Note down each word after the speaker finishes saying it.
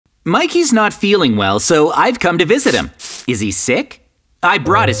Mikey's not feeling well, so I've come to visit him. Is he sick? I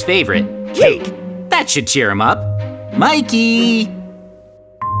brought his favorite, cake. That should cheer him up. Mikey!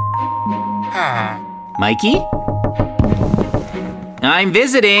 Mikey? I'm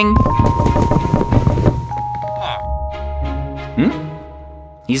visiting.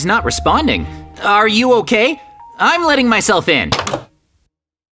 He's not responding. Are you okay? I'm letting myself in.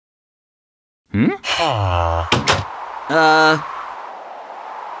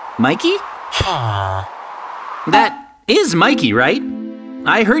 Mikey? That is Mikey, right?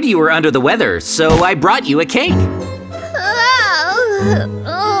 I heard you were under the weather, so I brought you a cake.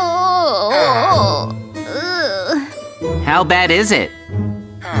 How bad is it?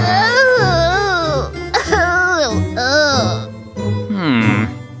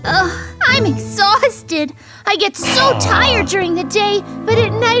 I'm exhausted. I get so tired during the day, but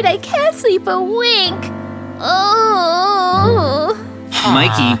at night I can't sleep a wink.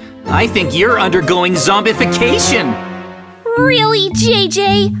 Mikey, I think you're undergoing zombification. Really,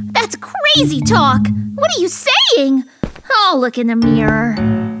 JJ? That's crazy talk. What are you saying? I'll look in the mirror.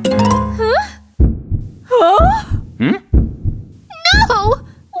 No!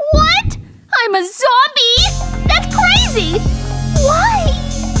 What? I'm a zombie? That's crazy! Why?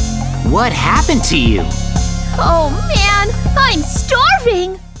 What happened to you? Oh man, I'm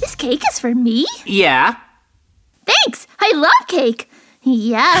starving. This cake is for me? Yeah. Thanks, I love cake.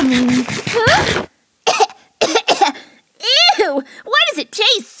 Yummy. Ew, why does it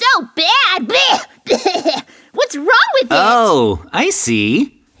taste so bad? What's wrong with it? Oh, I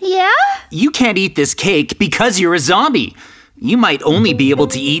see. Yeah? You can't eat this cake because you're a zombie. You might only be able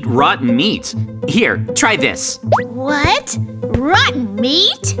to eat rotten meat. Here, try this. What? Rotten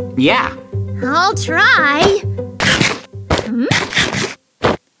meat? Yeah. I'll try.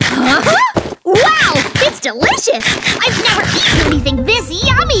 Wow, it's delicious! I've never eaten anything this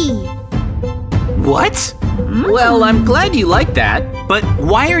yummy! What? Well, I'm glad you like that, but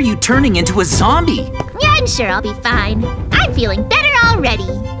why are you turning into a zombie? Yeah, I'm sure I'll be fine. I'm feeling better already.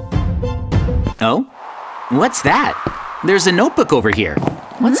 Oh? What's that? There's a notebook over here.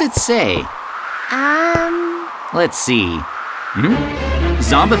 What's it say? Let's see.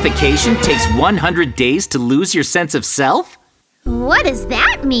 Zombification takes 100 days to lose your sense of self? What does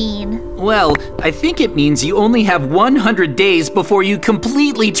that mean? Well, I think it means you only have 100 days before you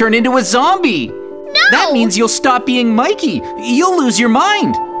completely turn into a zombie. No! That means you'll stop being Mikey. You'll lose your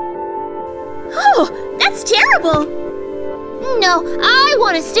mind. Oh, that's terrible. No, I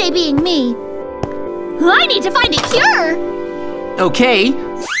want to stay being me. I need to find a cure. Okay.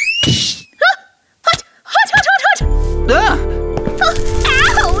 Hot. Ouch!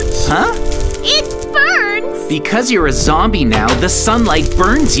 Huh? It burns! Because you're a zombie now, the sunlight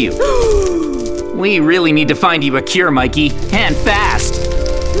burns you. We really need to find you a cure, Mikey, and fast.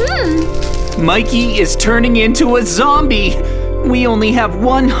 Mikey is turning into a zombie. We only have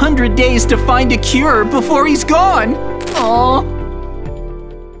 100 days to find a cure before he's gone. Aww.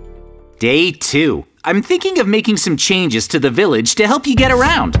 Day 2. I'm thinking of making some changes to the village to help you get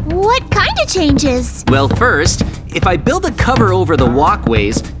around. What kind of changes? Well, first, if I build a cover over the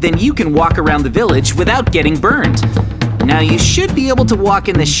walkways, then you can walk around the village without getting burned. Now, you should be able to walk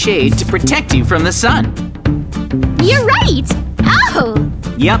in the shade to protect you from the sun. You're right! Oh!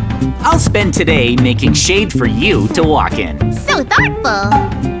 Yep, I'll spend today making shade for you to walk in. So thoughtful!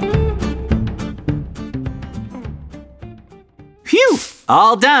 Phew!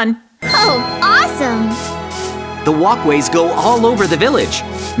 All done! Oh, awesome! The walkways go all over the village.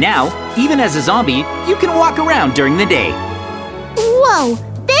 Now, even as a zombie, you can walk around during the day. Whoa!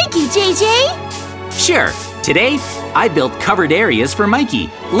 Thank you, JJ! Sure. Today, I built covered areas for Mikey.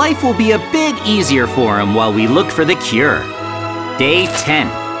 Life will be a bit easier for him while we look for the cure. Day 10.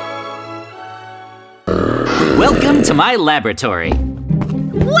 Welcome to my laboratory.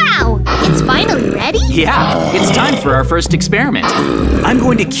 Wow! It's finally ready? Yeah, it's time for our first experiment. I'm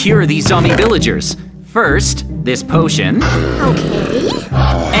going to cure these zombie villagers. First, this potion. Okay.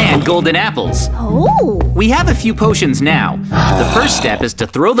 And golden apples. Oh! We have a few potions now. The first step is to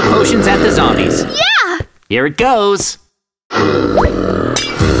throw the potions at the zombies. Yeah! Here it goes. Oh,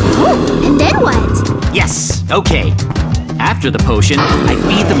 and then what? Yes, okay. After the potion, I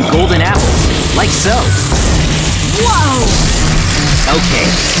feed them golden apples, like so. Whoa! Okay,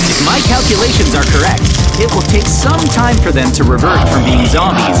 if my calculations are correct, it will take some time for them to revert from being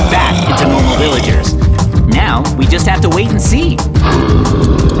zombies back into normal villagers. Now, we just have to wait and see.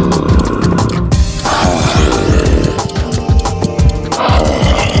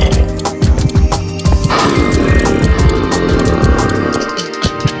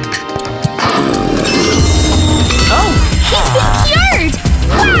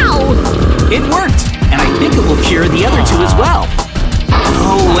 Wow!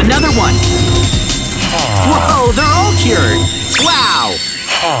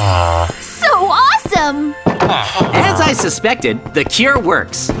 suspected, the cure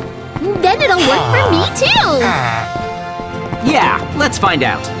works. Then it'll work for me too. Yeah, let's find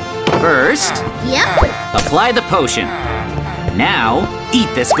out. First, Yep. apply the potion. Now,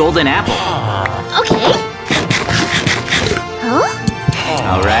 eat this golden apple. Okay. Huh?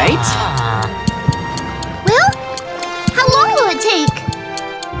 All right. Well, how long will it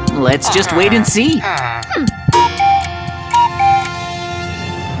take? Let's just wait and see.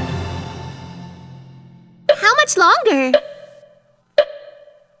 How much longer?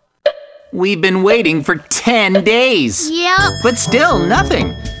 We've been waiting for 10 days. Yep. But still,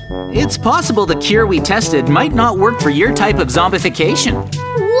 nothing. It's possible the cure we tested might not work for your type of zombification.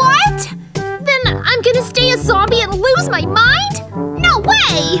 What? Then I'm gonna stay a zombie and lose my mind? No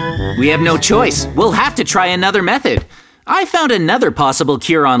way! We have no choice. We'll have to try another method. I found another possible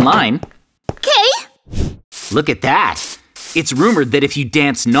cure online. Okay. Look at that. It's rumored that if you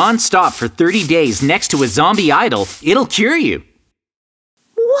dance non-stop for 30 days next to a zombie idol, it'll cure you.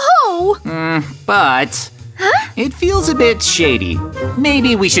 Whoa! But it feels a bit shady.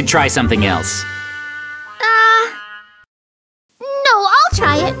 Maybe we should try something else. No, I'll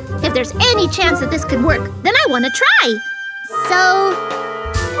try it. If there's any chance that this could work, then I want to try. So,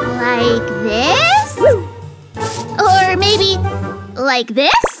 like this? Or maybe like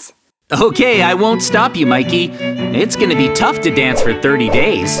this? Okay, I won't stop you, Mikey. It's gonna be tough to dance for 30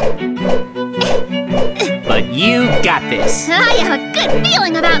 days. But you got this. I have a good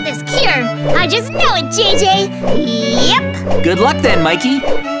feeling about this cure. I just know it, JJ. Yep. Good luck then, Mikey.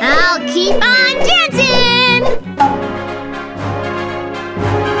 I'll keep on dancing.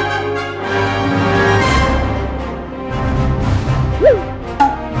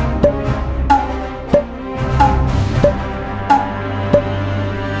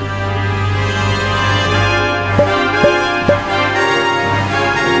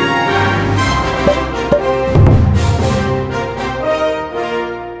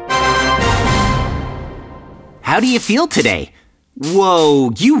 How do you feel today?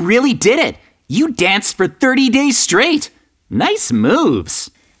 Whoa, you really did it. You danced for 30 days straight. Nice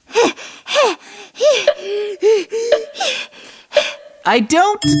moves. I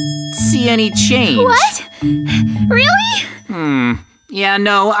don't see any change. What? Really? Yeah,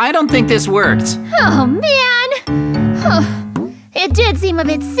 no, I don't think this worked. Oh, man. It did seem a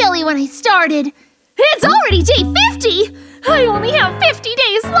bit silly when I started. It's already day 50. I only have 50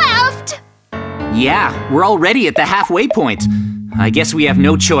 days left. Yeah, we're already at the halfway point. I guess we have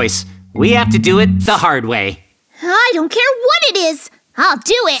no choice. We have to do it the hard way. I don't care what it is. I'll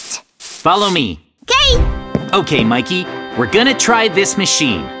do it. Follow me. Okay. Okay, Mikey, we're gonna try this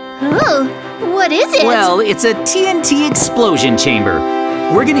machine. Oh, what is it? Well, it's a TNT explosion chamber.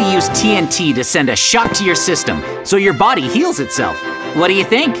 We're gonna use TNT to send a shock to your system so your body heals itself. What do you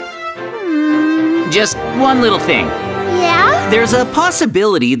think? Just one little thing. Yeah? There's a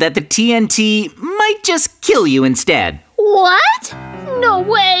possibility that the TNT might just kill you instead. What? No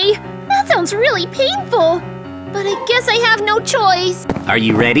way. That sounds really painful. But I guess I have no choice. Are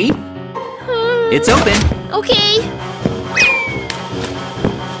you ready? It's open Okay.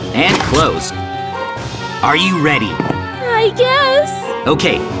 and closed. Are you ready? I guess.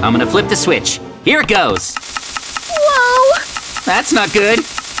 Okay, I'm gonna flip the switch. Here it goes. Whoa. That's not good.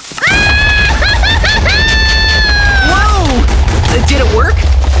 Whoa! Did it work?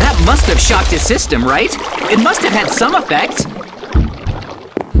 That must have shocked his system, right? It must have had some effect.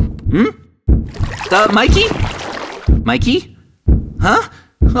 Mikey? Mikey? Huh?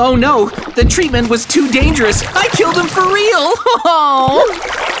 Oh no, the treatment was too dangerous. I killed him for real. Oh.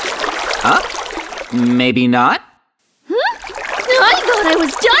 Huh? Maybe not. I thought I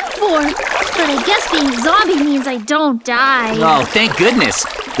was done for. But I guess being zombie means I don't die. Oh, thank goodness.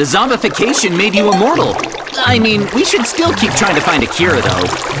 The zombification made you immortal. I mean, we should still keep trying to find a cure, though.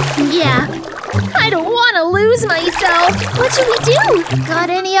 Yeah. I don't want to lose myself. What should we do? Got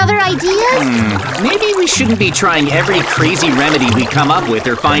any other ideas? Maybe we shouldn't be trying every crazy remedy we come up with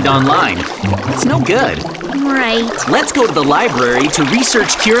or find online. It's no good. Right. Let's go to the library to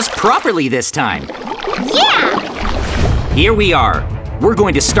research cures properly this time. Yeah! Here we are. We're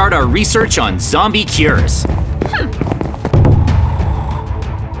going to start our research on zombie cures.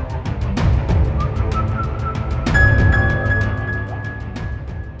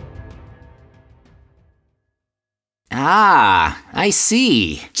 Ah, I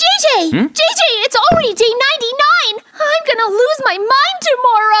see. JJ! JJ, it's already day 99! I'm gonna lose my mind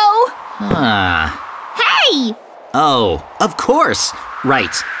tomorrow! Hey! Oh, of course.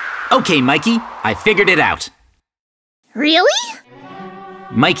 Right. Okay, Mikey, I figured it out. Really?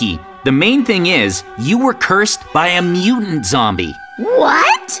 Mikey, the main thing is you were cursed by a mutant zombie.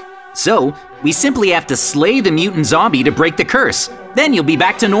 What? So, We simply have to slay the mutant zombie to break the curse. Then you'll be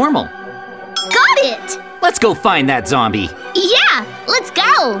back to normal. Got it! Let's go find that zombie. Yeah, let's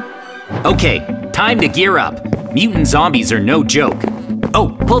go! Okay, time to gear up. Mutant zombies are no joke.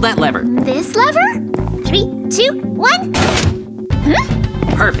 Oh, pull that lever. This lever? 3, 2, 1.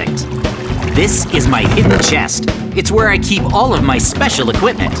 Huh? Perfect. This is my hidden chest. It's where I keep all of my special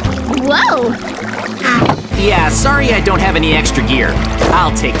equipment. Whoa! Yeah, sorry I don't have any extra gear.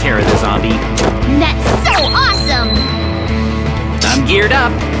 I'll take care of the zombie. That's so awesome! I'm geared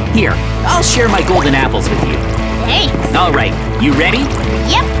up. Here, I'll share my golden apples with you. Thanks. All right, you ready?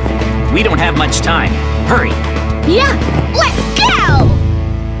 Yep. We don't have much time. Hurry. Yeah, let's go!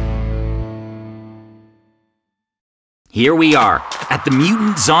 Here we are, at the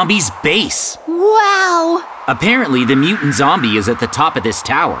mutant zombie's base. Wow! Apparently, the mutant zombie is at the top of this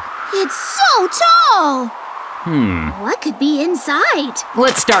tower. It's so tall! What could be inside?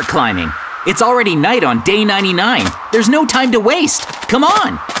 Let's start climbing. It's already night on day 99. There's no time to waste. Come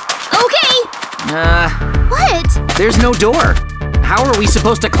on. Okay. What? There's no door. How are we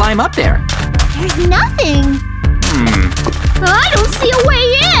supposed to climb up there? There's nothing. I don't see a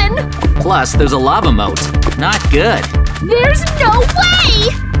way in. Plus, there's a lava moat. Not good. There's no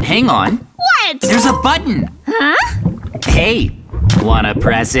way. Hang on. What? There's a button. Huh? Hey, wanna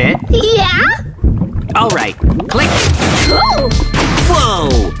press it? Yeah? All right, click. Ooh,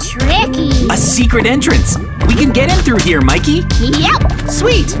 Whoa! tricky. A secret entrance. We can get in through here, Mikey. Yep.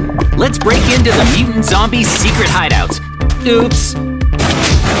 Sweet. Let's break into the mutant zombie's secret hideout. Oops.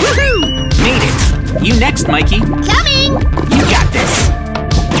 Woohoo! Made it. You next, Mikey. Coming. You got this.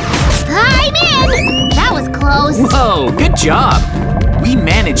 I'm in. That was close. Whoa, good job. We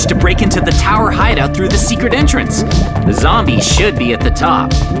managed to break into the tower hideout through the secret entrance. The zombie should be at the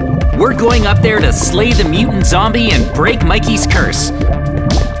top. We're going up there to slay the mutant zombie and break Mikey's curse.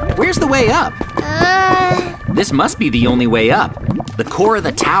 Where's the way up? This must be the only way up. The core of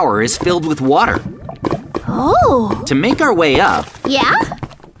the tower is filled with water. Oh. To make our way up, Yeah?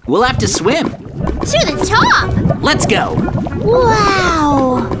 we'll have to swim. To the top. Let's go.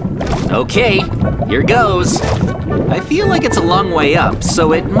 Wow. Okay, here goes. I feel like it's a long way up,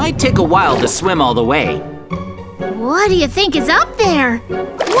 so it might take a while to swim all the way. What do you think is up there?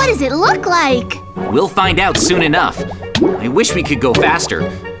 What does it look like? We'll find out soon enough. I wish we could go faster.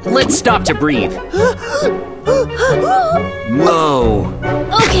 Let's stop to breathe. Whoa.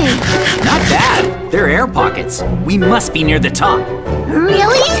 Okay. Not bad. They're air pockets. We must be near the top.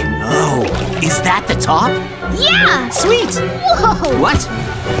 Really? Oh, is that the top? Yeah. Sweet. Whoa. What?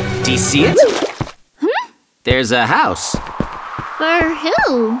 Do you see it? There's a house. For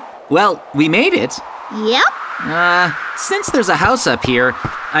who? Well, we made it. Yep. Since there's a house up here,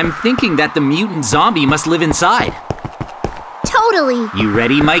 I'm thinking that the mutant zombie must live inside. Totally. You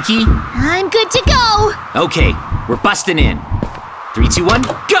ready, Mikey? I'm good to go. Okay, we're busting in. 3, 2, 1,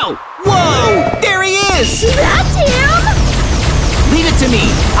 go! Whoa! There he is! That's him. Leave it to me.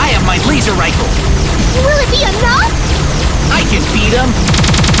 I have my laser rifle. Will it be enough? I can beat him.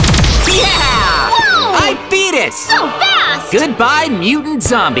 Yeah! Whoa! I beat it! So fast. Goodbye, mutant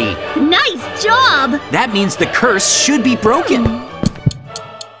zombie. Nice job. That means the curse should be broken.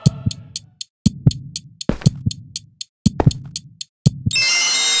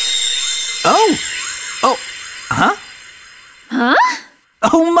 Oh, huh? Huh?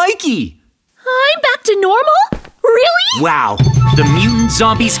 Oh, Mikey! I'm back to normal? Really? Wow, the mutant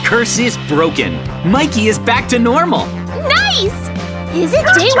zombie's curse is broken. Mikey is back to normal. Nice! Is it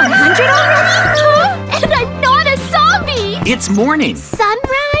day 100 already? And I'm not a zombie! It's morning.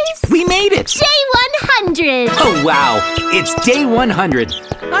 Sunrise? We made it. Day 100! Oh, wow, it's day 100.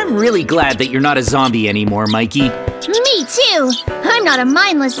 I'm really glad that you're not a zombie anymore, Mikey. Me too! I'm not a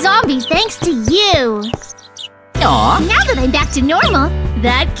mindless zombie thanks to you! Aw. Now that I'm back to normal,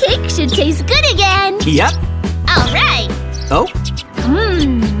 that cake should taste good again! Yep. Alright! Oh,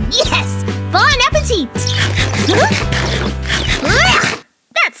 Yes! Bon appetit! Ugh,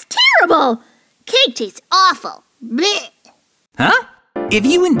 that's terrible! Cake tastes awful! Blech. huh? If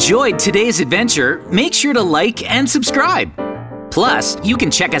you enjoyed today's adventure, make sure to like and subscribe. Plus, you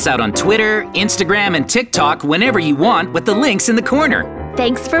can check us out on Twitter, Instagram, and TikTok whenever you want with the links in the corner.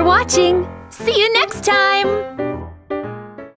 Thanks for watching! See you next time!